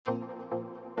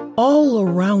All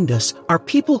around us are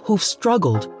people who've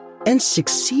struggled and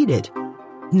succeeded.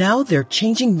 Now they're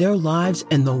changing their lives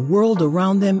and the world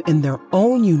around them in their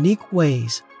own unique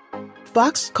ways.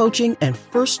 Fox Coaching and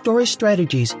First Story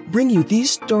Strategies bring you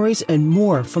these stories and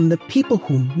more from the people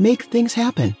who make things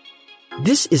happen.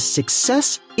 This is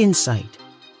Success Insight.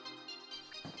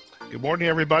 Good morning,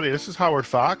 everybody. This is Howard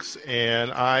Fox,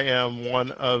 and I am one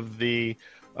of the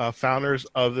founders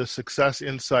of the Success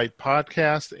Insight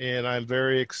podcast, and I'm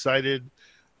very excited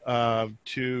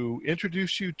to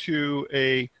introduce you to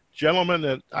a gentleman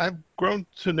that I've gotten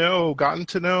to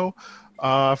know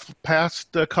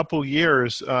past a couple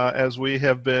years as we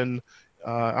have been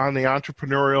on the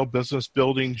entrepreneurial business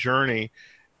building journey.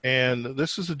 And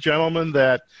this is a gentleman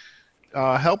that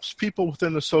helps people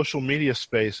within the social media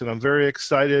space, and I'm very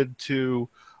excited to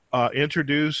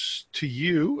introduce to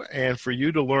you and for you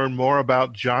to learn more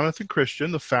about Jonathan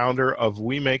Christian, the founder of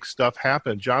We Make Stuff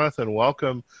Happen. Jonathan,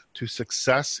 welcome to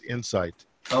Success Insight.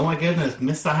 Oh my goodness,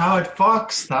 Mr. Howard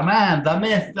Fox, the man, the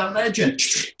myth, the legend.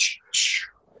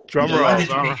 Drum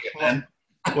roll.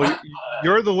 Well,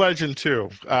 you're the legend too.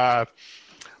 Well,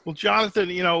 Jonathan,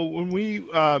 when we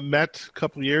met a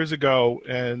couple of years ago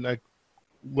and I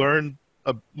learned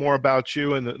more about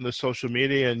you and the social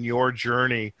media and your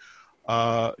journey,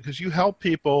 because you help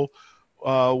people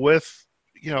with,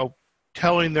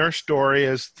 telling their story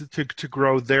as to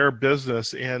grow their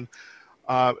business. And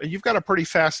you've got a pretty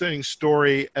fascinating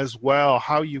story as well,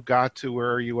 how you got to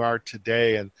where you are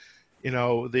today. And,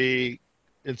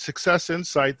 in Success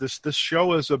Insight, this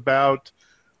show is about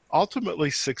ultimately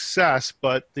success,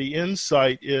 but the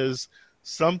insight is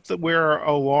something where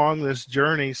along this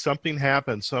journey, something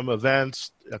happens, some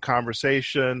events, a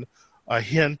conversation, a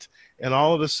hint, and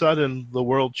all of a sudden the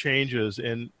world changes.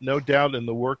 And no doubt in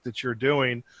the work that you're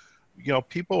doing,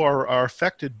 people are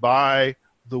affected by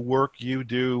the work you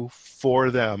do for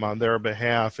them on their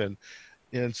behalf. And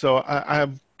so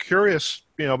I'm curious,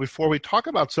 before we talk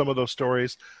about some of those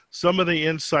stories, some of the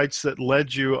insights that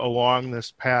led you along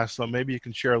this path. So maybe you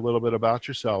can share a little bit about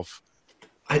yourself.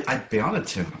 I'd be honored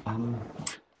to.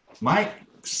 My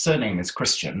surname is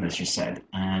Christian, as you said,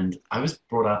 and I was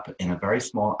brought up in a very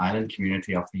small island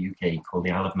community off the UK called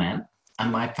the Isle of Man,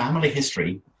 and my family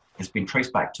history has been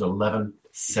traced back to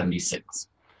 1176.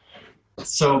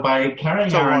 So by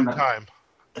carrying on... That's a long time.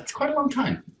 It's quite a long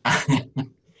time.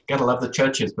 Gotta love the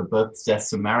churches for births,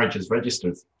 deaths, and marriages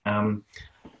registered.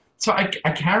 So I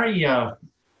carry a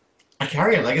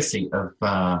legacy of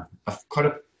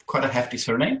quite a hefty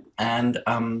surname, and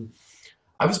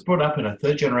I was brought up in a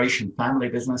third-generation family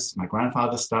business. My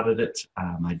grandfather started it.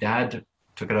 My dad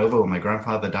took it over when my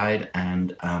grandfather died,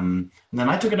 and then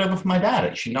I took it over from my dad.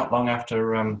 Actually, not long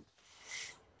after I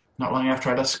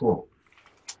left school.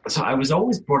 So I was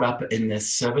always brought up in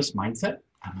this service mindset.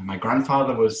 My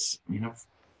grandfather was,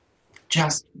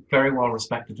 just very well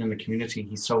respected in the community.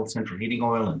 He sold central heating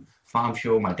oil and farm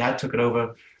fuel. My dad took it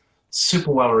over,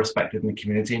 super well respected in the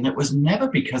community. And it was never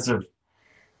because of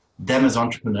them as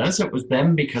entrepreneurs. It was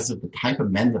them because of the type of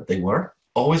men that they were,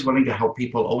 always willing to help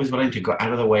people, always willing to go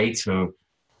out of the way to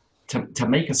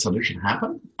make a solution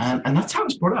happen. And that's how I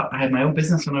was brought up. I had my own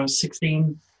business when I was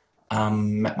 16,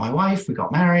 met my wife, we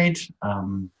got married,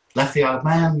 left the Isle of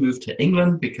Man, moved to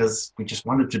England because we just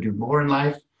wanted to do more in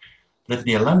life. Lived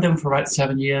near London for about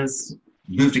 7 years,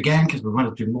 moved again because we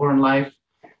wanted to do more in life.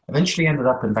 Eventually ended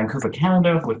up in Vancouver,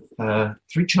 Canada with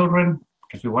 3 children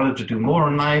because we wanted to do more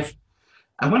in life.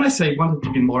 And when I say wanted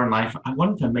to do more in life, I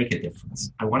wanted to make a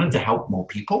difference. I wanted to help more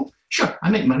people. Sure, I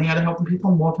make money out of helping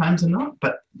people more times than not,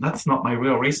 but that's not my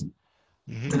real reason.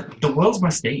 Mm-hmm. The world's my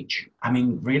stage. I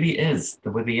mean, really is.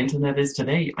 The way the internet is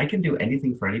today, I can do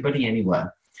anything for anybody,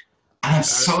 anywhere. And I'm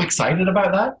so excited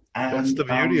about that. And that's the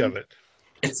beauty of it.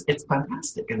 It's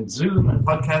fantastic. And Zoom and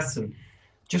podcasts and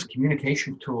just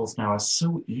communication tools now are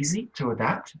so easy to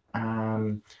adapt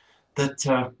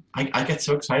that I get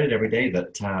so excited every day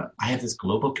that I have this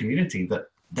global community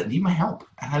that need my help.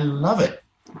 And I love it.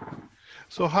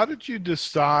 So how did you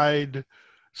decide?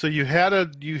 So you had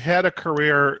a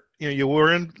career, you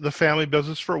were in the family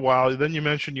business for a while. Then you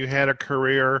mentioned you had a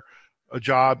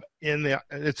job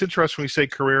it's interesting when you say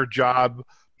career, job,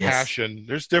 yes. Passion.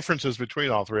 There's differences between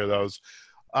all three of those.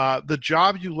 The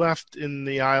job you left in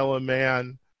the Isle of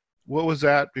Man, what was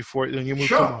that before you moved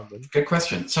to London? Good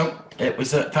question. So it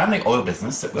was a family oil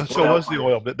business. That was the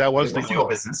oil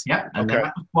business, yeah. And then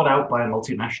that was bought out by a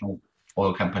multinational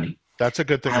oil company. That's a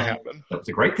good thing to happen. That was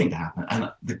a great thing to happen. And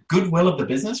the goodwill of the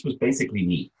business was basically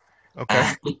me.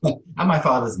 Okay. And my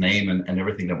father's name and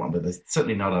everything that went with it.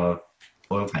 Certainly not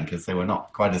oil tankers. They were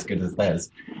not quite as good as theirs.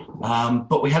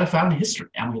 But we had a family history,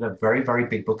 and we had a very, very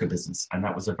big book of business, and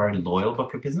that was a very loyal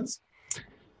book of business.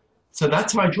 So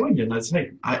that's how I joined. And as I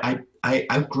say, I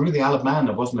outgrew the Isle of Man.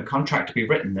 There wasn't a contract to be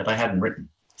written that I hadn't written.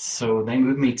 So they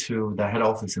moved me to their head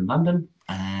office in London.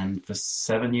 And for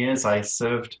 7 years, I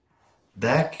served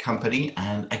their company.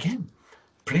 And again,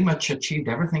 pretty much achieved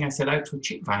everything I set out to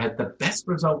achieve. I had the best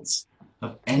results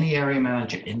of any area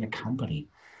manager in the company.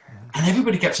 And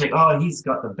everybody kept saying, oh, he's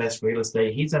got the best real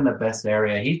estate. He's in the best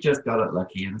area. He just got it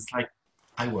lucky. And it's like,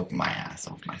 I work my ass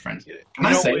off, my friend. Can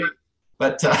I say that?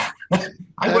 But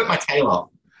I work my tail off.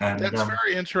 And, that's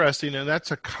very interesting. And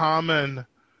that's a common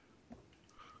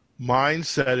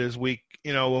mindset is when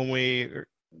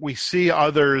we see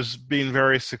others being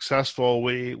very successful,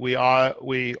 we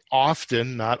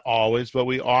often, not always, but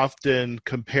we often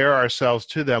compare ourselves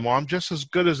to them. Well, I'm just as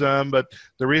good as them, but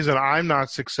the reason I'm not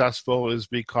successful is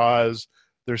because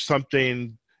there's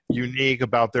something unique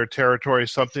about their territory,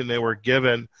 something they were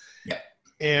given. Yeah.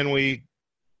 And we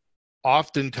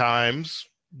oftentimes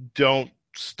don't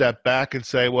step back and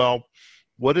say, well,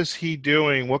 what is he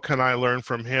doing? What can I learn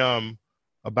from him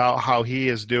about how she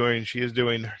is doing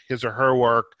his or her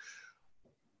work?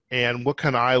 And what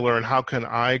can I learn? How can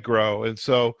I grow? And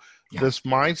so this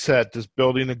mindset, this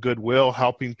building a goodwill,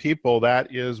 helping people,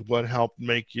 that is what helped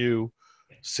make you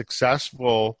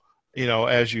successful.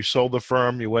 As you sold the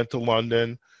firm, you went to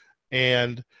London,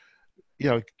 and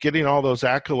getting all those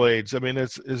accolades. I mean,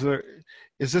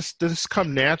 did this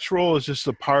come natural? Is this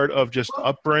a part of just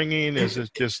upbringing? Is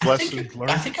it just lessons learned?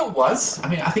 I think it was. I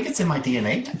mean, I think it's in my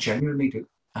DNA. I genuinely do.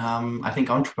 I think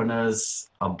entrepreneurs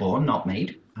are born, not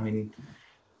made. I mean,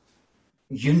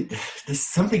 there's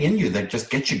something in you that just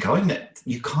gets you going that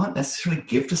you can't necessarily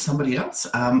give to somebody else.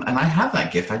 And I have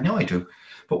that gift. I know I do.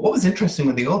 But what was interesting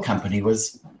with the oil company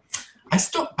was I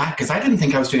stepped back because I didn't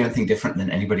think I was doing anything different than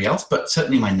anybody else, but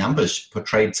certainly my numbers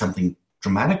portrayed something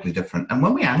dramatically different. And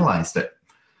when we analyzed it,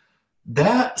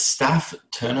 their staff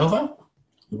turnover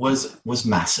was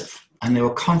massive. And they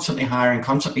were constantly hiring,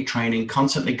 constantly training,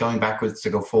 constantly going backwards to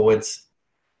go forwards.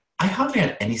 I hardly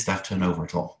had any staff turnover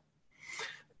at all.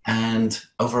 And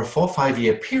over a 4 or 5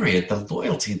 year period, the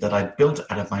loyalty that I built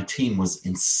out of my team was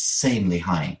insanely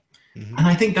high. Mm-hmm. And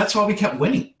I think that's why we kept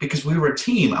winning, because we were a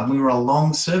team and we were a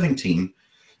long-serving team.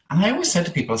 And I always said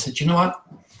to people, I said, you know what?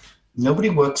 Nobody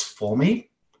works for me,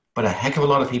 but a heck of a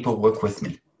lot of people work with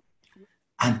me.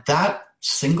 And that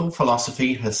single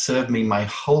philosophy has served me my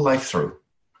whole life through.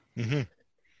 Mm-hmm.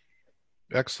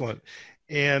 Excellent.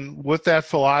 And with that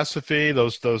philosophy,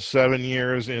 those 7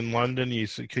 years in London,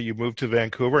 you moved to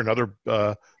Vancouver, another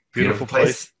beautiful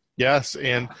place. Yes.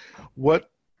 And what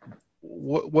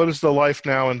is the life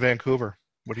now in Vancouver?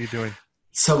 What are you doing?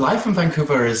 So life in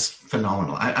Vancouver is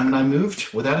phenomenal. I mean, I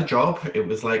moved without a job. It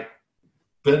was like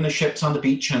burning the ships on the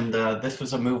beach, and this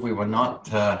was a move we were not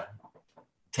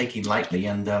taking lightly.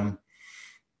 And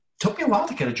took me a while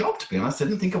to get a job, to be honest. I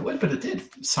didn't think it would, but it did.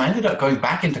 So I ended up going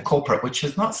back into corporate, which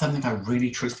is not something I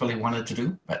really truthfully wanted to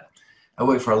do. But I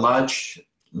worked for a large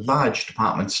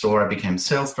department store. I became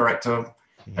sales director.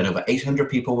 Mm-hmm. I had over 800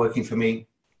 people working for me.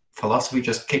 Philosophy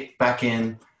just kicked back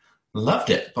in. Loved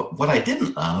it. But what I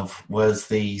didn't love was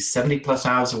the 70 plus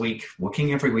hours a week,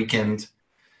 working every weekend,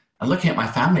 and looking at my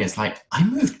family. It's like, I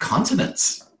moved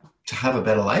continents to have a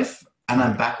better life, and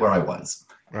I'm back where I was.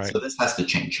 Right. So this has to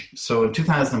change. So in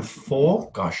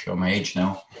 2004, gosh, I'm my age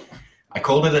now, I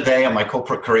called it a day on my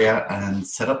corporate career and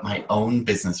set up my own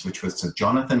business, which was the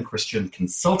Jonathan Christian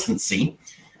Consultancy.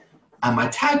 And my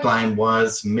tagline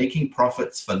was making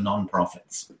profits for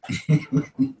nonprofits,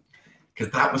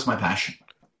 because that was my passion.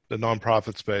 The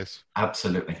nonprofit space.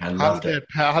 Absolutely. I loved it.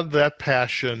 How did that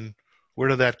passion, where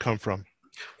did that come from?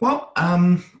 Well,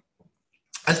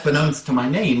 as beknownst to my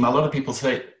name, a lot of people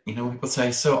say,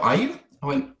 so are you? I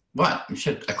went, what?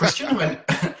 A Christian? I went,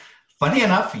 funny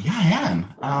enough, yeah,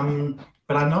 I am.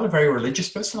 But I'm not a very religious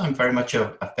person. I'm very much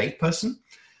a faith person.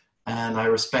 And I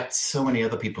respect so many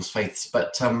other people's faiths.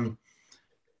 But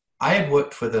I had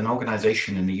worked with an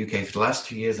organization in the UK for the last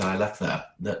 2 years that I left there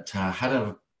that had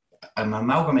an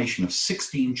amalgamation of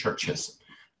 16 churches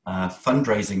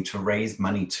fundraising to raise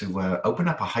money to open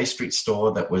up a high street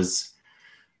store that was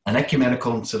an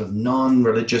ecumenical, sort of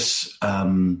non-religious,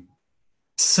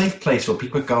 safe place where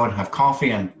people could go and have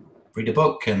coffee and read a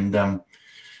book. And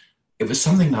it was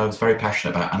something that I was very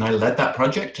passionate about. And I led that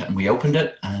project, and we opened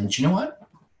it. And you know what?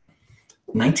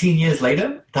 19 years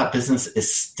later, that business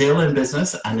is still in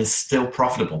business and is still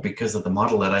profitable because of the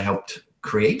model that I helped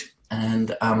create.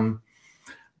 And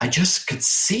I just could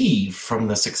see from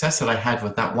the success that I had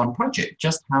with that one project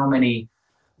just how many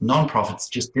nonprofits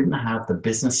just didn't have the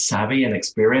business savvy and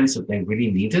experience that they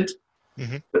really needed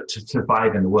to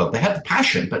survive in the world. They had the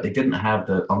passion, but they didn't have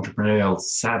the entrepreneurial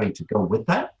savvy to go with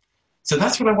that. So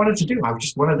that's what I wanted to do. I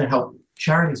just wanted to help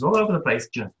charities all over the place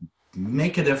just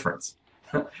make a difference.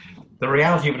 The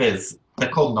reality of it is they're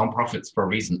called nonprofits for a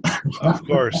reason. Of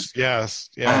course, yes.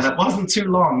 And it wasn't too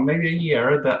long, maybe a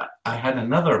year, that I had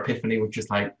another epiphany, which is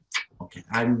like, okay,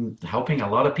 I'm helping a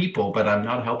lot of people, but I'm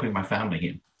not helping my family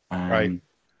here. Right.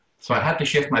 So I had to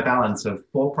shift my balance of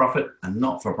for-profit and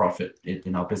not-for-profit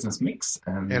in our business mix.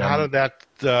 And how did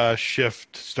that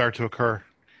shift start to occur?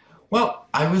 Well,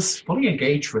 I was fully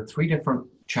engaged with 3 different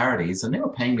charities, and they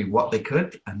were paying me what they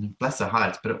could, and bless their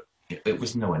hearts, but it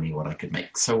was nowhere near what I could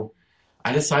make. So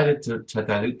I decided to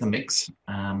dilute the mix.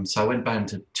 So I went down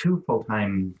to 2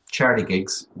 full-time charity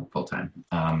gigs, full-time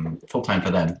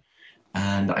for them.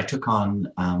 And I took on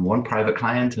 1 private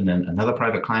client and then another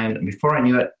private client. And before I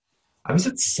knew it, I was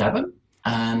at 7.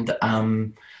 And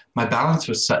my balance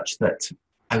was such that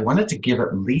I wanted to give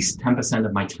at least 10%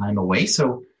 of my time away.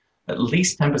 So at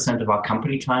least 10% of our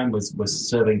company time was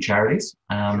serving charities.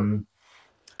 And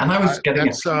I was getting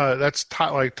that's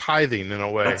like tithing in a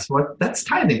way. That's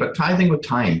tithing, but tithing with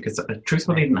time, because I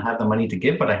truthfully didn't have the money to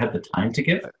give, but I had the time to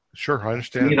give. Sure, I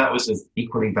understand. To me, that was as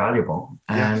equally valuable.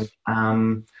 And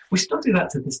we still do that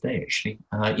to this day, actually.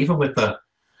 Even with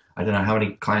I don't know how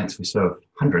many clients we serve,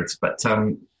 hundreds, but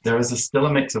there is still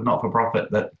a mix of not-for-profit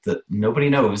that nobody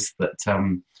knows that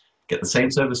get the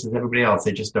same service as everybody else.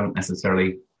 They just don't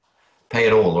necessarily pay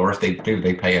at all, or if they do,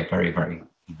 they pay a very, very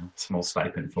small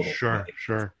stipend for.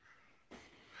 Sure.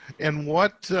 And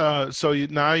what? So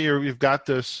you've got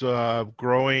this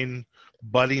growing,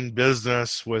 budding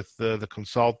business with the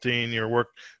consulting, your work,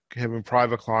 having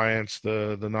private clients,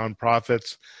 the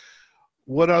nonprofits.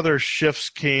 What other shifts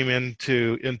came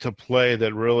into play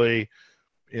that really,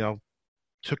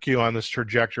 took you on this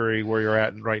trajectory where you're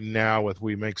at right now with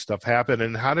We Make Stuff Happen?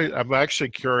 And I'm actually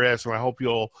curious, and I hope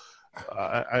you'll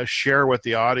share with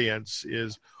the audience,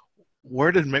 is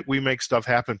where did We Make Stuff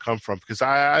Happen come from? Because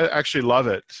I actually love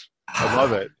it. I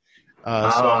love it. So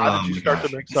how did you start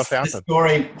to make stuff happen? This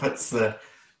story puts the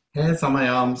hairs on my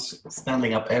arms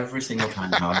standing up every single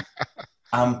time.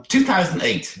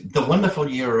 2008, the wonderful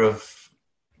year of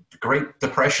the Great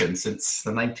Depression since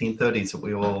the 1930s that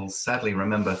we all sadly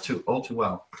remember all too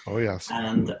well. Oh, yes.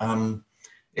 And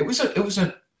it was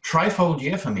a trifold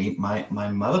year for me. My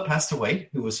mother passed away,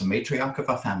 who was a matriarch of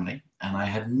our family, and I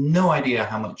had no idea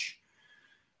how much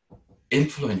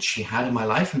influence she had in my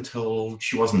life until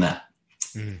she wasn't there.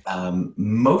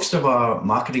 Most of our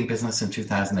marketing business in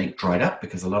 2008 dried up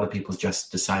because a lot of people just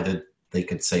decided they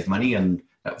could save money, and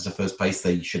that was the first place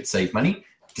they should save money,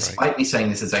 despite me saying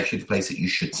this is actually the place that you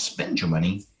should spend your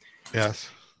money. Yes.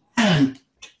 And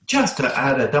just to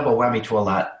add a double whammy to all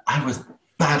that, I was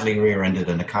badly rear-ended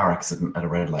in a car accident at a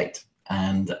red light.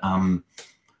 And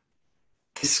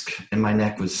disc in my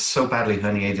neck was so badly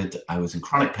herniated, I was in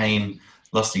chronic pain,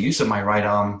 lost the use of my right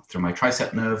arm through my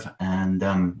tricep nerve, and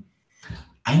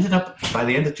I ended up, by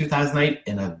the end of 2008,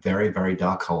 in a very, very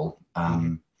dark hole.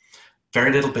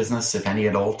 Very little business, if any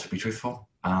at all, to be truthful.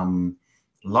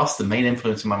 Lost the main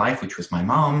influence in my life, which was my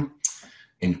mom,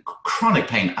 in chronic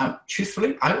pain.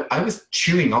 Truthfully, I was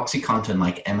chewing OxyContin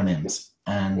like M&Ms,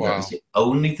 and that was the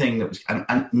only thing that was,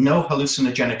 and no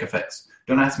hallucinogenic effects.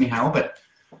 Don't ask me how, but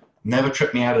never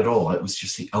tripped me out at all. It was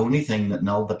just the only thing that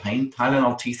nulled the pain.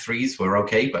 Tylenol T3s were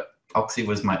okay, but Oxy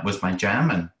was my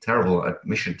jam, and terrible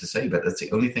admission to say, but that's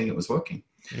the only thing that was working.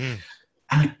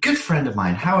 And a good friend of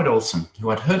mine, Howard Olson, who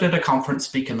I'd heard at a conference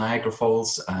speak in Niagara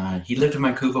Falls, he lived in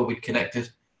Vancouver, we'd connected,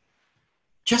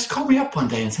 just called me up one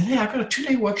day and said, hey, I've got a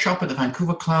 2-day workshop at the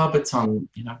Vancouver Club. It's on,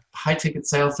 high-ticket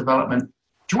sales development.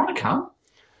 Do you want to come?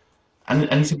 And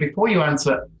he said, before you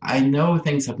answer, I know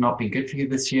things have not been good for you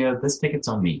this year. This ticket's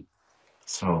on me.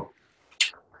 So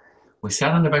we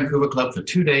sat in the Vancouver Club for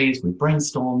 2 days. We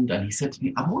brainstormed, and he said to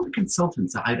me, of all the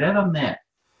consultants that I've ever met,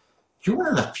 you're one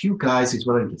of the few guys who's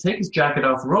willing to take his jacket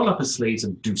off, roll up his sleeves,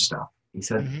 and do stuff. He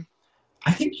said,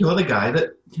 I think you're the guy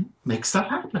that makes stuff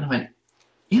happen. I went,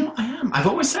 I am. I've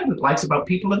always said that life's about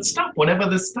people and stuff, whatever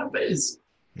this stuff is.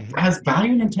 It has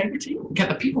value and integrity. Get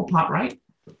the people part right.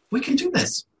 We can do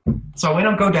this. So I went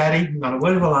on GoDaddy, not a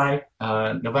word of a lie,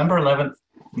 November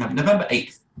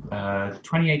 8th,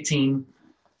 2018,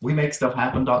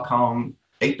 WeMakeStuffHappen.com,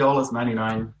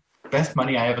 $8.99, best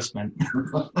money I ever spent.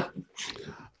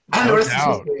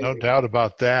 No doubt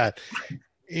about that.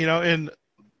 And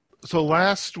so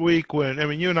last week you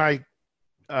and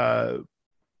I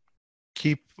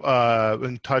keep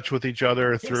in touch with each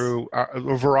other through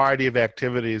a variety of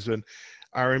activities. And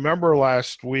I remember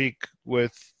last week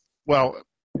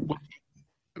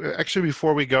Actually,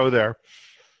 before we go there,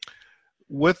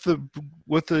 with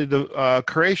the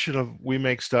creation of We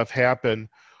Make Stuff Happen,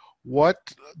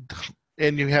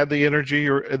 and you had the energy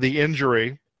or the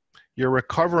injury, you're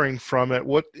recovering from it.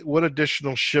 What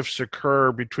additional shifts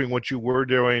occur between what you were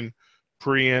doing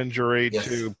pre-injury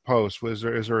to post? Is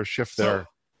there a shift there?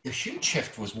 The huge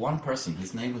shift was one person.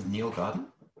 His name was Neil Garden,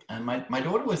 and my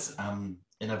daughter was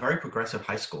in a very progressive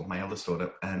high school, my eldest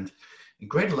daughter, and in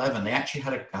grade 11 they actually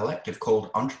had an elective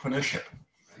called entrepreneurship.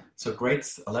 So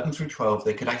grades 11 through 12,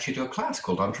 they could actually do a class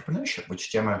called entrepreneurship,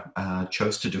 which Gemma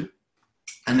chose to do.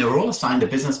 And they were all assigned a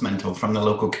business mentor from the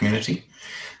local community.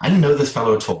 I didn't know this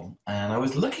fellow at all. And I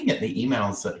was looking at the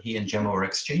emails that he and Gemma were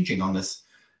exchanging on this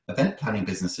event planning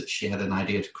business that she had an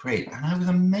idea to create. And I was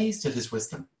amazed at his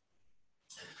wisdom.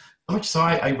 So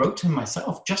I wrote to him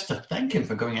myself just to thank him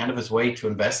for going out of his way to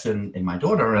invest in my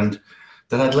daughter, and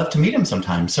that I'd love to meet him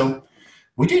sometime. So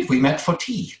we did. We met for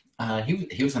tea.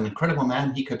 He was an incredible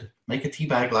man. He could make a tea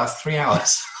bag last 3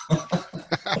 hours.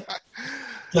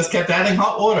 Just kept adding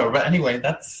hot water. But anyway,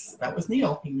 that was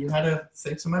Neil. He knew how to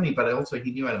save some money, but also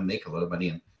he knew how to make a lot of money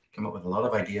and come up with a lot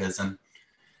of ideas. And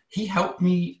he helped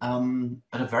me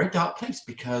at a very dark place,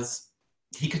 because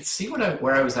he could see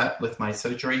where I was at with my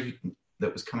surgery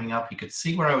that was coming up. He could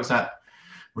see where I was at,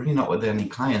 really not with any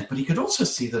clients, but he could also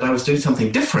see that I was doing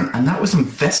something different. And that was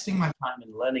investing my time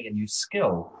in learning a new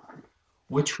skill,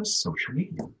 which was social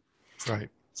media. Right.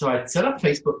 So I'd set up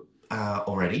Facebook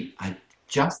already. I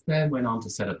just then went on to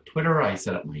set up Twitter. I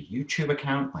set up my YouTube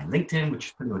account, my LinkedIn, which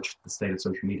is pretty much the state of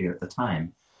social media at the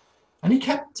time. And he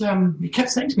kept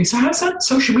saying to me, "So how's that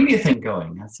social media thing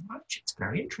going?" I said, "Oh, it's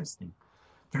very interesting.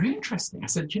 Very interesting." I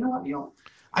said, "Do you know what, Neil?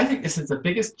 I think this is the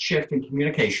biggest shift in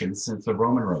communication since the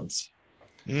Roman roads."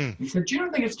 He said, "Do you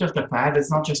not think it's just a fad? It's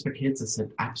not just for kids?" I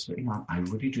said, "Absolutely not. I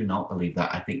really do not believe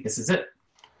that. I think this is it."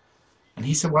 And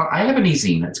he said, "Well, I have an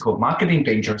e-zine. It's called Marketing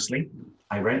Dangerously.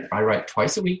 I write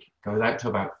twice a week, goes out to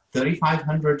about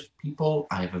 3,500 people.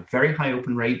 I have a very high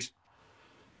open rate.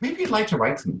 Maybe you'd like to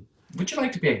write for me. Would you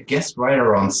like to be a guest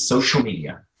writer on social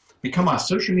media? Become our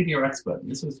social media expert."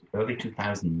 And this was early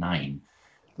 2009,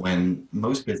 when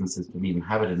most businesses didn't even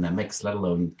have it in their mix, let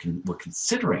alone were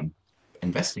considering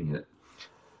investing in it.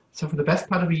 So for the best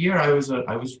part of a year, I was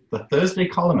the Thursday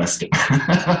columnist in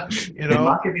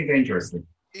Marketing Dangerously.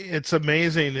 It's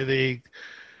amazing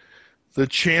the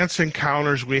chance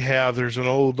encounters we have. There's an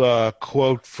old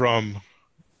quote from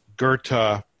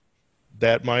Goethe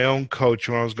that my own coach,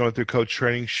 when I was going through coach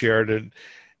training, shared, and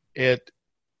it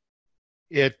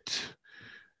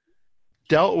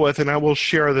dealt with, and I will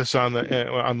share this on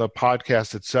the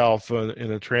podcast itself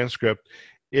in a transcript,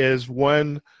 is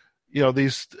when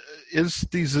these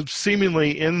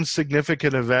seemingly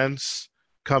insignificant events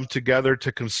come together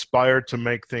to conspire to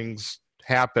make things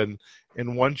happen.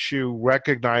 And once you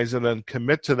recognize it and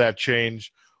commit to that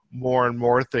change, more and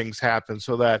more things happen.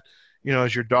 So that,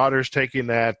 as your daughter's taking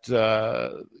that,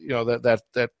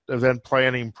 that event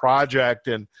planning project,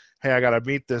 and hey, I got to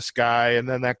meet this guy, and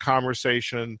then that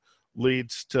conversation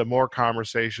leads to more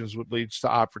conversations, which leads to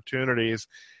opportunities,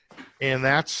 and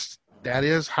that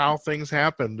is how things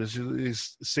happen.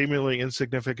 These seemingly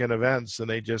insignificant events, and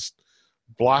they just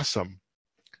blossom.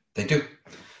 They do.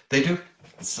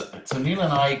 So Neil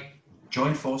and I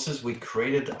joined forces. We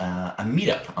created a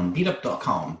meetup on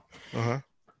meetup.com,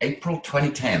 April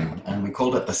 2010, and we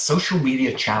called it the Social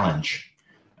Media Challenge.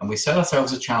 And we set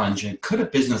ourselves a challenge, and could a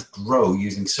business grow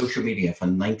using social media for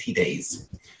 90 days?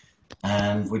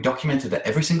 And we documented it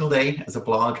every single day as a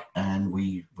blog, and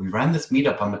we ran this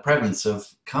meetup on the premise of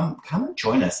come and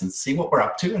join us and see what we're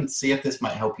up to and see if this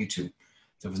might help you too.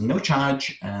 There was no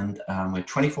charge, and we had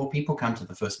 24 people come to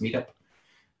the first meetup.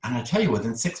 And I tell you,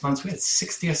 within 6 months, we had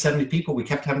 60 or 70 people. We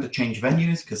kept having to change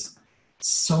venues because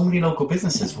so many local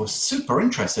businesses were super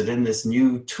interested in this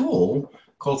new tool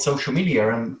called social media.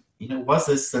 And, was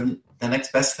this the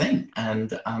next best thing?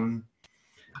 And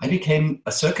I became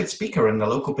a circuit speaker in the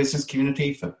local business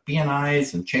community for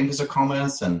BNIs and chambers of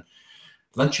commerce and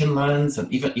lunch and learns,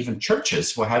 and even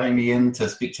churches were having me in to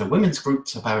speak to women's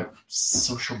groups about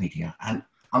social media. And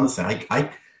honestly,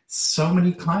 I so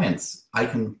many clients, I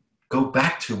can go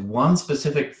back to one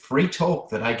specific free talk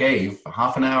that I gave for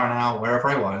half an hour, wherever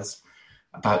I was,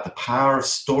 about the power of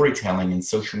storytelling in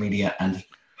social media and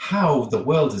how the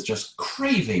world is just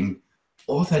craving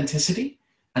authenticity.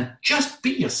 And just be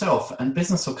yourself, and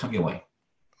business will come your way.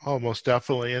 Oh, most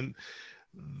definitely. And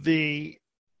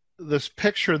this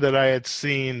picture that I had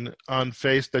seen on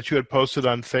that you had posted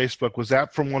on Facebook, was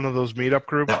that from one of those meetup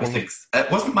groups?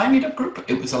 It wasn't my meetup group.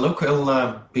 It was a local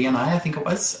BNI, I think it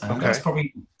was. That was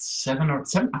probably 7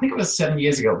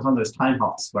 years ago. It was one of those time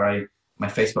hops where I my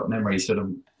Facebook memory sort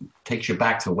of takes you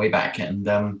back to way back. And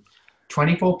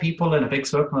 24 people in a big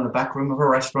circle in the back room of a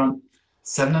restaurant,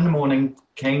 7 a.m,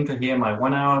 came to hear my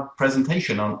 1-hour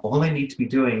presentation on all they need to be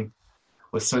doing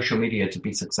with social media to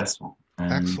be successful.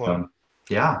 And, excellent.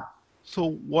 Yeah.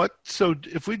 So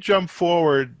if we jump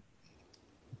forward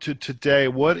to today,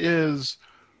 what is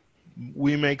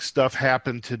We Make Stuff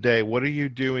Happen today? What are you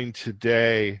doing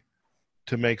today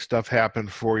to make stuff happen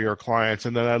for your clients?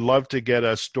 And then I'd love to get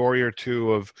a story or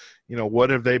two of, what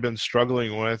have they been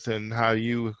struggling with and how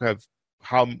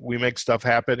We Make Stuff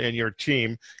Happen in your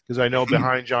team, because I know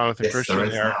behind Jonathan Yes, Christian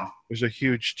there's a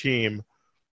huge team,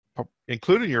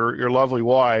 including your lovely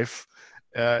wife,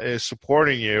 is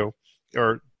supporting you,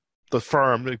 or the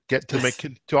firm,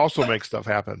 to also make stuff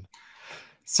happen.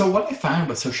 So what I found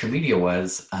with social media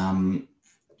was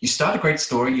you start a great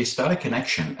story, you start a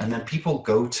connection, and then people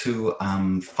go to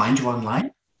find you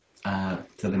online.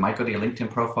 So they might go to your LinkedIn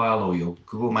profile or your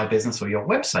Google My Business or your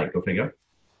website, go figure.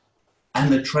 And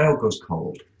the trail goes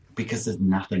cold because there's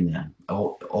nothing there,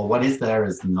 or what is there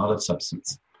is not of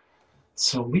substance.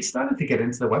 So we started to get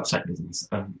into the website business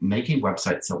of making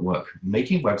websites that work,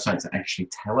 making websites that actually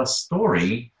tell a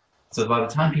story. So by the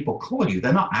time people call you,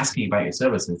 they're not asking about your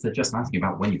services. They're just asking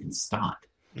about when you can start.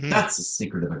 Mm-hmm. That's the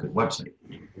secret of a good website.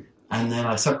 And then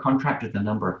I subcontracted a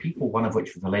number of people, one of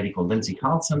which was a lady called Lindsay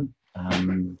Carlson,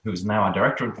 who's now our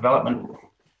director of development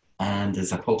and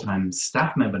is a full-time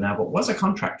staff member now, but was a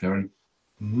contractor. And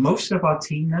most of our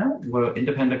team now were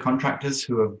independent contractors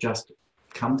who have just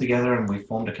come together and we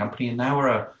formed a company. And now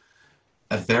we're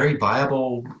a very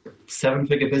viable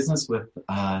 7-figure business with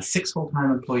 6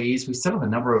 full-time employees. We still have a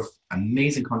number of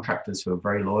amazing contractors who are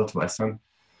very loyal to us.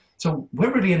 So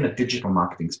we're really in the digital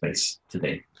marketing space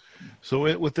today.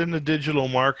 So within the digital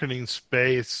marketing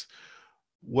space,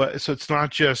 so it's not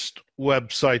just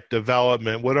website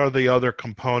development. What are the other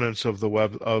components of the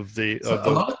web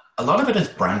A lot of it is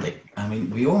branding. I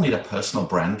mean, we all need a personal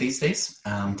brand these days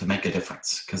to make a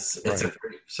difference, because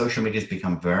social media has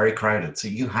become very crowded. So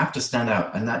you have to stand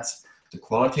out, and that's the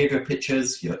quality of your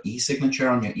pictures, your e-signature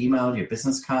on your email, your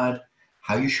business card,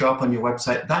 how you show up on your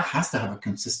website. That has to have a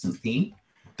consistent theme.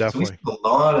 Definitely. So we spend a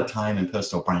lot of time in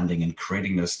personal branding and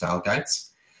creating those style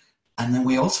guides. And then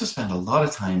we also spend a lot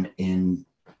of time in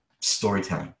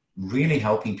storytelling, really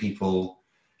helping people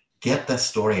get their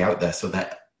story out there. So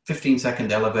that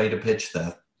 15-second elevator pitch,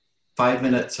 the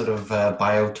 5-minute sort of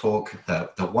bio talk,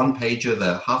 the 1-pager,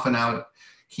 the half an hour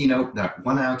keynote, that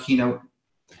 1-hour keynote.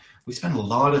 We spend a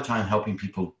lot of time helping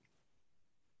people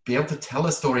be able to tell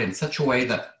a story in such a way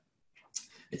that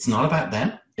it's not about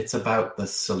them. It's about the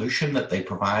solution that they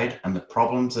provide and the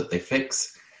problems that they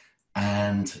fix,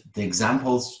 and the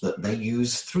examples that they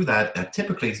use through that are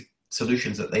typically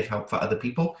solutions that they've helped for other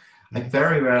people. I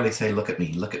very rarely say, look at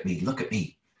me, look at me, look at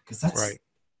me, because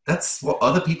that's what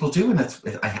other people do, and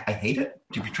I hate it,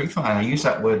 to be truthful, and I use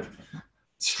that word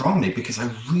strongly because I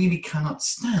really cannot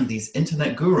stand these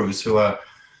internet gurus who are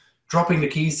dropping the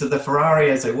keys to the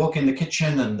Ferrari as they walk in the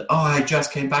kitchen and, I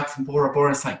just came back from Bora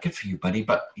Bora. It's like, good for you, buddy,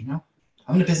 but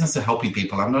I'm in the business of helping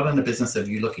people. I'm not in the business of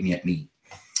you looking at me.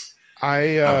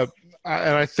 And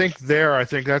I think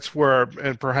that's where,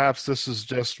 and perhaps this is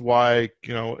just why,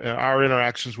 our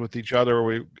interactions with each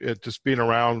other, just being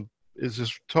around is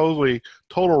just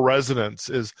total resonance.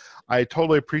 I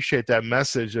totally appreciate that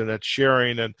message and that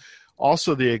sharing, and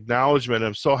also the acknowledgement.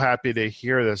 I'm so happy to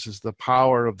hear this, is the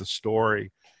power of the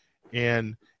story.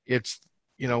 And it's,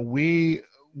 you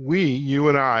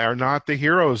and I are not the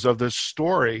heroes of this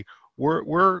story.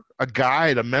 We're a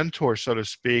guide, a mentor, so to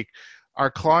speak. Our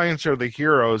clients are the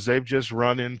heroes. They've just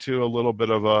run into a little bit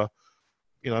of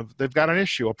they've got an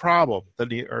issue, a problem,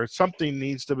 or something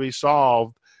needs to be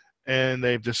solved, and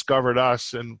they've discovered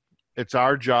us, and it's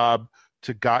our job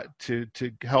to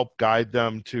help guide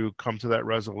them to come to that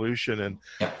resolution. And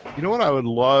you know what I would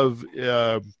love,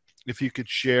 if you could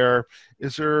share,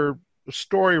 is there a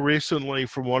story recently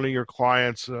from one of your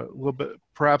clients, a little bit,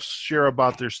 perhaps share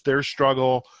about their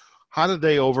struggle? How did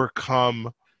they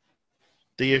overcome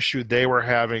the issue they were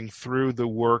having through the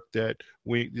work that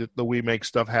the We Make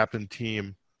Stuff Happen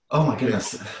team? Oh my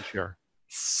goodness. Sure.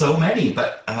 So many,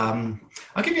 but I'll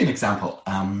give you an example.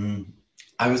 And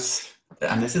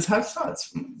this is how it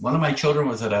starts. One of my children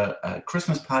was at a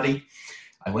Christmas party.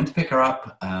 I went to pick her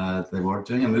up. They were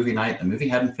doing a movie night. The movie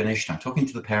hadn't finished. I'm talking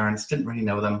to the parents, didn't really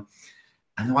know them.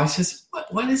 And the wife says,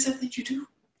 what is it that you do?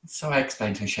 So I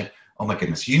explained to her, she said, oh my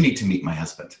goodness, you need to meet my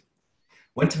husband.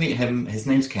 Went to meet him. His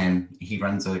name's Ken. He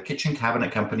runs a kitchen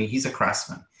cabinet company. He's a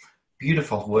craftsman,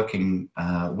 beautiful working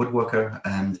woodworker,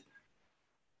 and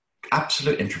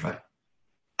absolute introvert.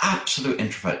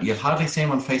 You'll hardly see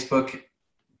him on Facebook.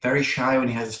 very shy when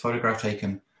he has his photograph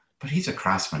taken, but he's a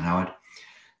craftsman, Howard.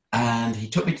 And he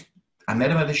took me, I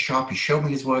met him at his shop. He showed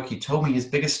me his work. He told me his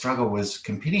biggest struggle was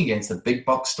competing against the big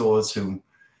box stores who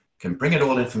can bring it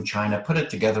all in from China, put it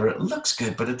together. It looks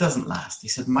good, but it doesn't last. He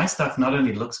said, my stuff not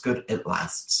only looks good, it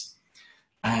lasts.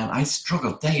 And I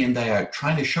struggled day in, day out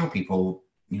trying to show people,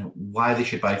 why they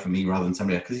should buy from me rather than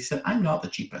somebody else. Because he said, I'm not the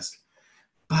cheapest.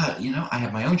 But, I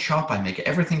have my own shop. I make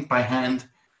everything by hand.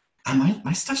 And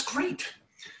my stuff's great.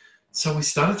 So we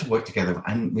started to work together,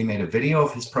 and we made a video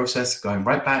of his process going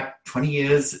right back 20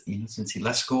 years, since he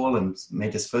left school and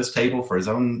made his first table for his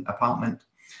own apartment.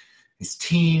 His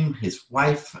team, his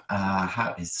wife,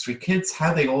 his 3 kids,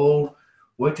 how they all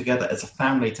work together as a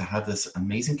family to have this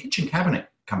amazing kitchen cabinet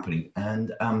company.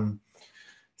 And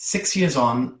 6 years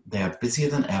on, they are busier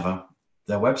than ever.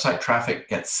 Their website traffic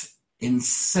gets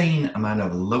insane amount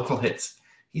of local hits.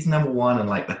 He's number 1 in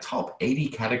like the top 80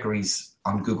 categories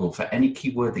on Google for any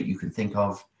keyword that you can think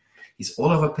of. He's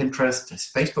all over Pinterest.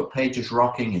 His Facebook page is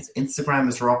rocking. His Instagram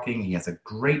is rocking. He has a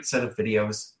great set of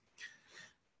videos.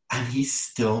 And he's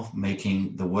still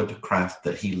making the woodcraft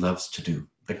that he loves to do.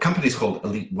 The company's called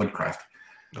Elite Woodcraft.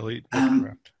 Elite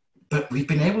Woodcraft. But we've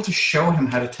been able to show him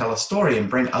how to tell a story and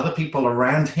bring other people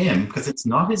around him, because it's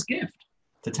not his gift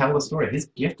to tell the story. His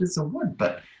gift is the wood,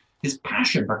 but his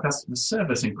passion for customer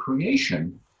service and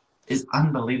creation is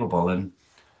unbelievable. And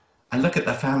I look at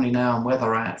the family now and where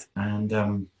they're at, and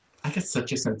I get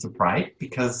such a sense of pride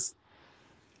because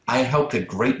I helped a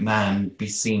great man be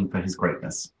seen for his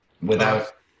greatness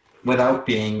without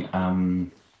being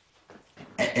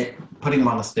putting him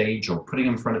on a stage or putting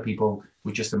him in front of people.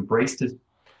 We just embraced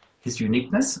his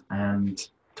uniqueness and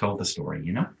told the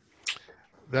story,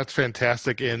 That's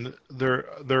fantastic. And there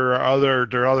are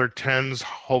other tens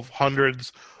of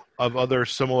hundreds of other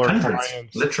similar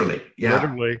clients. Literally. Yeah.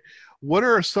 Literally. What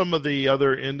are some of the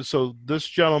other so this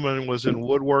gentleman was in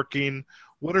woodworking.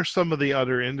 What are some of the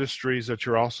other industries that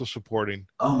you're also supporting?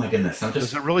 Oh my goodness.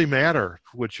 Does it really matter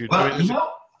what you do?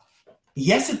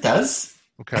 Yes, it does.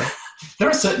 Okay. There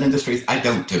are certain industries I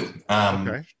don't do.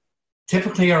 Okay.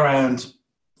 Typically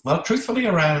truthfully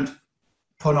around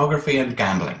pornography and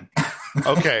gambling.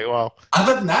 Okay, well.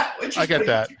 Other than that, which is I get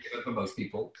that for most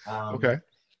people. Okay.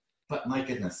 But my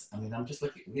goodness, I'm just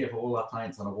looking. We have all our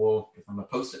clients on a wall because I'm a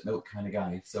post-it note kind of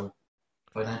guy. So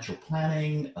financial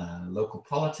planning, local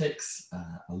politics,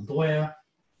 a lawyer,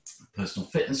 a personal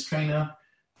fitness trainer,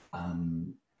 a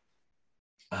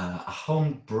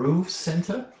home brew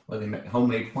center where they make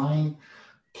homemade wine,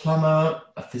 plumber,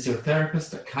 a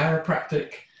physiotherapist, a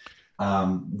chiropractic,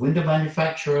 window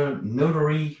manufacturer,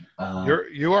 notary.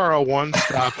 You are a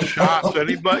one-stop shop.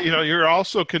 Anybody, you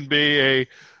also can be a,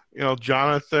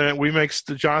 Jonathan. We make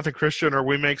Jonathan Christian, or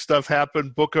we make stuff happen.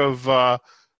 Book of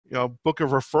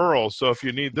referrals. So if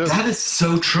you need this, that is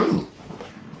so true.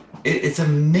 It's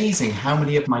amazing how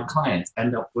many of my clients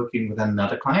end up working with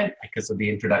another client because of the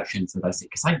introductions that I see.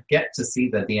 Because I get to see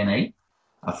the DNA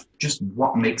of just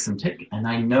what makes them tick. And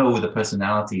I know the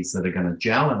personalities that are going to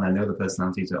gel, and I know the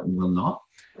personalities that will not.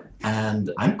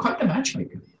 And I'm quite the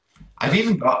matchmaker. I've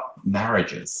even got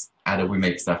marriages out of We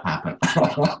Make Stuff Happen.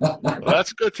 Well,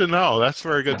 that's good to know. That's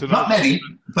very good to know. Not many,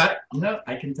 but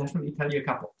I can definitely tell you a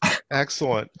couple.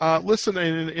 Excellent. Listen,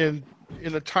 in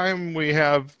the time we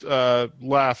have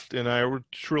left, and I would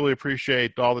truly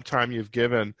appreciate all the time you've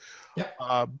given. Yep.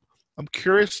 I'm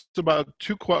curious about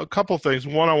a couple of things.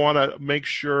 One, I want to make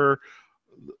sure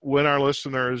when our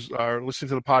listeners are listening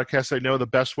to the podcast, they know the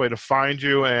best way to find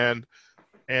you and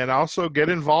also get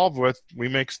involved with We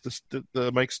Make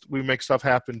Stuff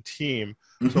Happen team.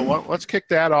 Mm-hmm. So let's kick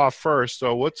that off first.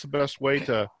 So what's the best way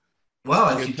to? Well,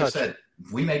 as you just said,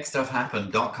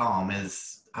 WeMakeStuffHappen.com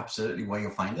is absolutely where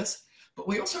you'll find us. But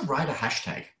we also write a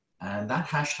hashtag, and that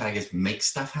hashtag is Make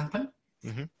Stuff Happen.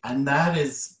 Mm-hmm. And that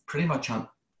is pretty much on.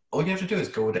 All you have to do is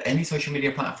go to any social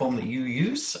media platform that you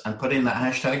use and put in that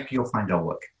hashtag. You'll find our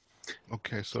work.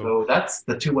 Okay, so that's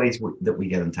the two ways that we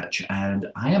get in touch. And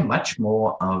I am much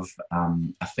more of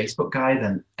a Facebook guy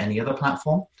than any other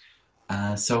platform.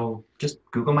 So just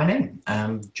Google my name,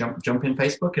 jump in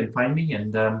Facebook and find me,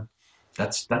 and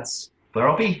that's where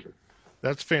I'll be.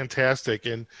 That's fantastic.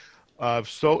 And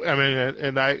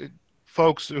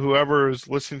folks, whoever is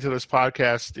listening to this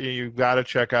podcast, you've got to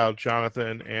check out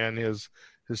Jonathan and his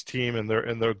team and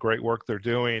their great work they're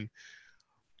doing.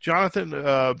 Jonathan,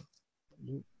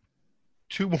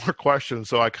 2 more questions.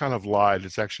 So I kind of lied.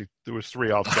 There was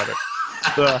 3 altogether.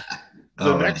 The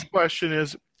next question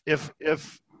is, if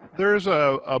there's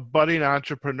a budding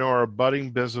entrepreneur, a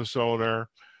budding business owner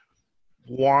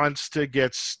wants to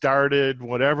get started,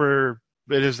 whatever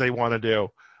it is they want to do,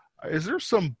 is there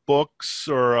some books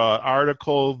or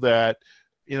article that,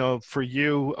 for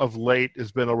you of late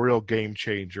has been a real game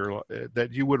changer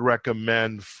that you would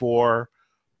recommend for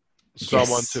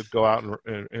someone to go out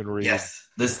and read? Yes.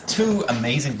 There's two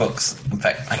amazing books. In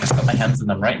fact, I can put my hands on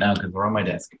them right now because they're on my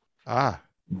desk.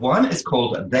 One is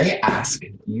called They Ask,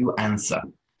 You Answer.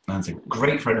 And it's a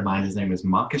great friend of mine. His name is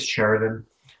Marcus Sheridan.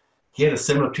 He had a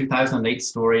similar 2008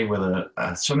 story with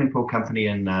a swimming pool company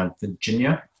in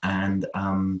Virginia. And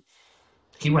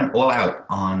he went all out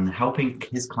on helping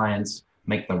his clients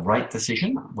make the right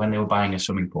decision when they were buying a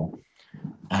swimming pool.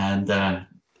 And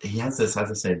he has this,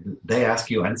 as I said, They Ask,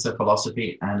 You Answer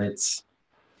philosophy. And it's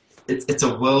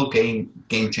a world game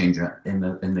changer in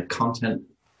the content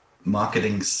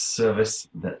marketing service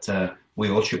that we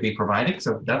all should be providing.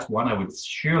 So that's one I would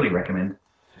surely recommend.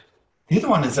 The other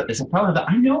one is a fellow that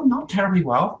I know not terribly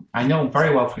well. I know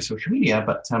very well through social media,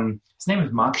 but his name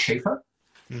is Mark Schaefer.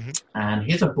 Mm-hmm. And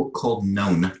he has a book called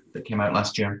Known that came out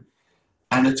last year.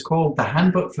 And it's called The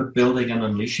Handbook for Building and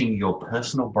Unleashing Your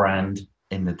Personal Brand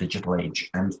in the Digital Age.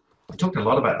 And we talked a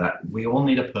lot about that. We all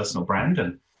need a personal brand.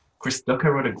 And Chris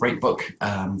Ducker wrote a great book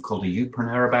called A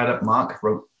Youpreneur about it. Mark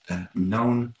wrote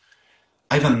Known.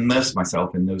 I've immersed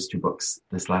myself in those two books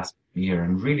this last year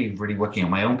and really, really working on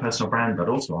my own personal brand, but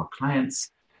also our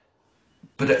clients.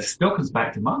 But it still comes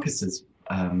back to Marcus's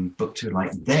book too,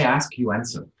 like They Ask, You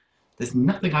Answer. There's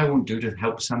nothing I won't do to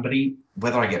help somebody,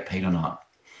 whether I get paid or not.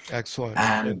 Excellent.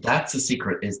 And that's the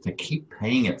secret, is to keep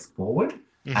paying it forward,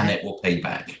 and it will pay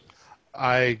back.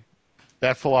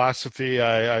 That philosophy,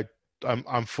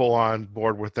 I'm full on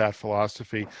board with that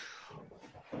philosophy.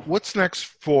 What's next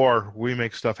for We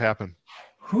Make Stuff Happen?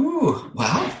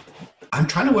 Well, I'm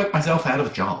trying to work myself out of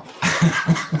a job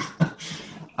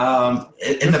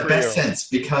in the best sense,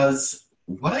 because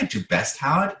what I do best,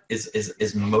 Howard,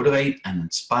 is motivate and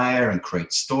inspire and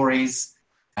create stories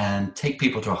and take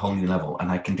people to a whole new level.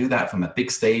 And I can do that from a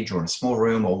big stage or in a small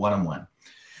room or one-on-one.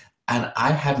 And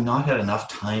I have not had enough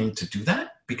time to do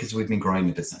that because we've been growing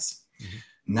the business.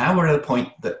 Mm-hmm. Now we're at a point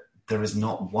that there is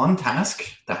not one task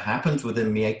that happens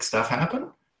within Make Stuff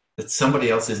Happen that somebody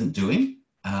else isn't doing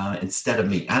instead of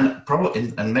me, and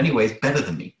probably in many ways better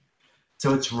than me.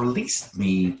 So it's released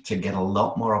me to get a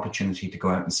lot more opportunity to go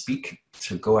out and speak,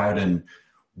 to go out and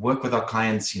work with our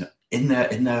clients, in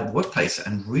their workplace,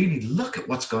 and really look at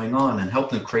what's going on and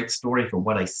help them create story from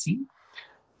what I see.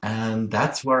 And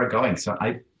that's where we're going. So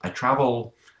I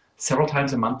travel several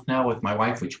times a month now with my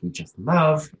wife, which we just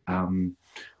love.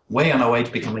 Way on our way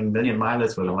to becoming million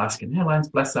milers with Alaskan Airlines,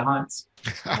 bless their hearts.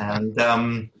 And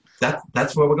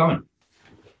that's where we're going.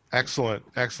 Excellent.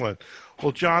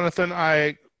 Well, Jonathan,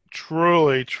 I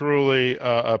truly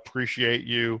appreciate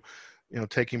you,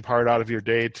 taking part out of your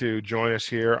day to join us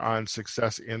here on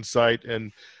Success Insight.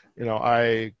 And,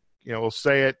 I will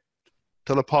say it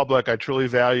to the public. I truly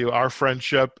value our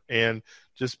friendship and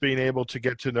just being able to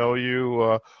get to know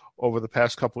you over the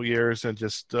past couple of years, and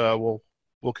just we'll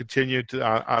continue to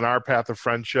on our path of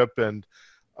friendship, and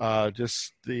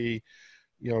just the,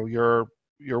 your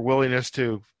willingness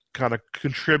to kind of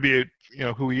contribute,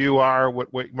 who you are, what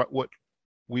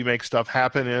We Make Stuff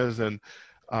Happen is, and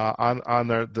on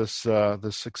this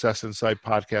Success Insight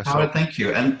podcast. Howard, thank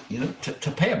you. And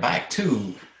to pay it back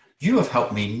too, you have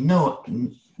helped me no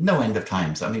end of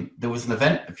times. I mean, there was an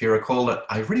event, if you recall, that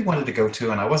I really wanted to go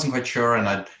to, and I wasn't quite sure, and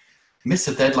I'd missed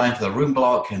the deadline for the room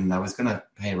block, and I was going to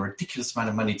pay a ridiculous amount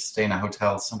of money to stay in a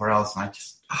hotel somewhere else, and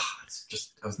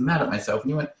I was mad at myself. And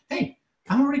you went, "Hey,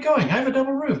 I'm already going. I have a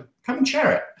double room. Come and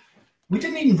share it." We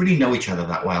didn't even really know each other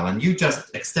that well, and you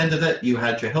just extended it. You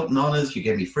had your Hilton Honors. You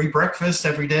gave me free breakfast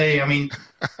every day. I mean,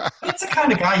 it's the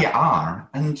kind of guy you are.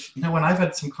 And, when I've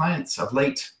had some clients of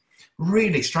late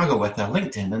really struggle with their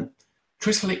LinkedIn, and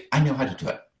truthfully, I know how to do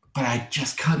it, but I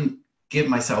just couldn't give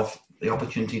myself the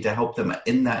opportunity to help them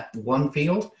in that one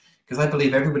field, because I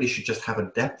believe everybody should just have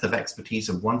a depth of expertise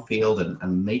of one field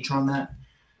and major on that.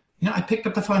 I picked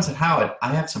up the phone and said, "Howard,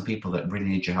 I have some people that really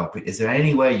need your help. Is there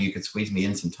any way you could squeeze me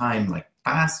in some time, like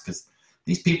fast? Because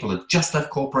these people had just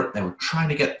left corporate. They were trying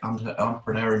to get onto the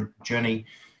entrepreneur journey."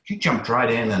 You jumped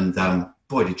right in, and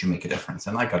boy, did you make a difference.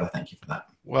 And I got to thank you for that.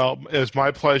 Well, it was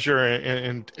my pleasure,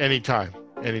 and anytime.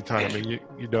 I mean,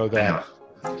 you know that.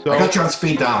 So, I got you on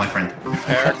speed dial, my friend.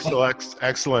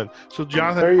 Excellent. So,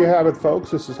 Jonathan, there you have it, folks.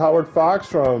 This is Howard Fox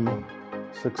from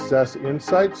Success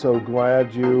Insight. So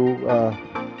glad you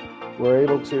were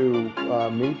able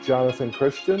to meet Jonathan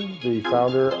Christian, the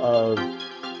founder of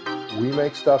We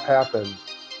Make Stuff Happen.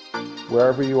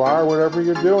 Wherever you are, whatever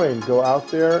you're doing, go out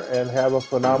there and have a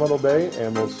phenomenal day,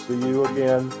 and we'll see you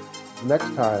again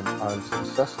next time on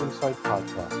Success Insight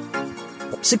Podcast.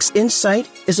 Six Insight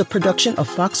is a production of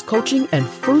Fox Coaching and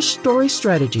First Story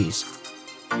Strategies.